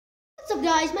What's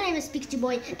up, guys? My name is Pikachu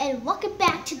Boy, and welcome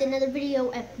back to another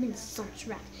video of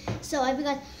Minnesota. So I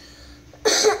forgot.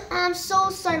 I'm so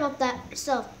sorry about that.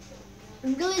 So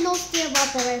I'm really not scared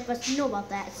about that, right? But you know about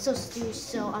that. It's so stupid.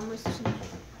 So I'm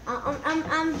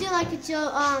doing like a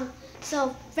joke.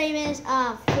 So famous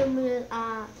film.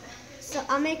 So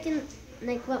I'm making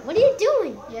like what? What are you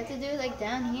doing? You have to do it like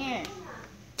down here.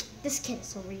 This kid is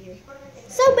so weird.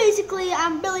 So basically,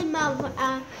 I'm building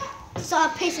my so I'm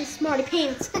pasting smarty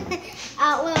pants.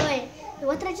 Wait.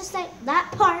 What did I just say?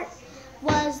 That part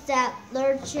was that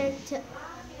allergic to.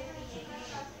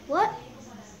 What?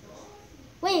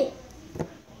 Wait.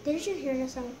 Didn't you hear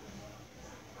this sound?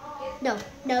 No.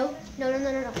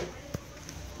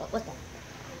 What's that?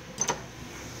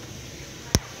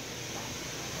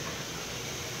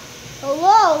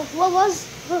 Hello? What was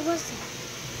that?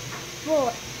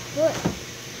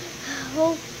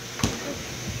 What?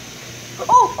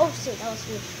 Oh, shit, that was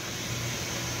weird.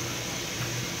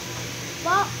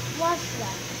 What was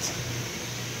that?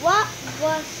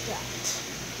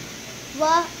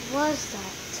 What was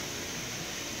that?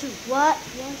 Dude, what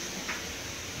was that?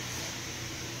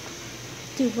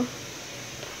 Dude, what?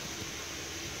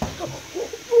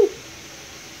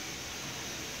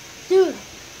 Dude.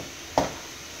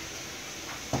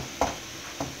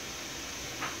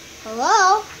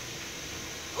 Hello?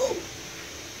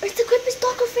 It's the creepy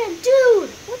Stalker fan, dude!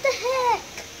 What the heck?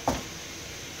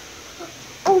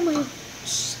 Oh my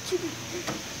stupid.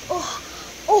 Oh.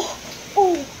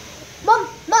 Mom!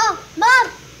 No.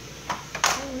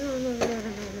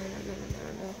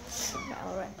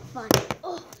 Alright, fine.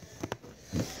 Oh.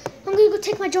 I'm gonna go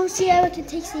take my drone, see how I can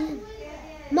take him.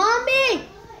 Mommy!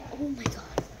 Oh my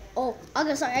god. Oh, I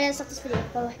gotta stop this video.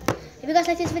 Bye. If you guys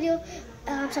like this video,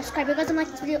 subscribe. If you guys don't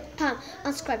like this video,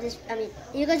 unsubscribe. If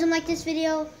you guys don't like this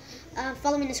video,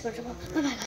 follow me in the description. Bye bye.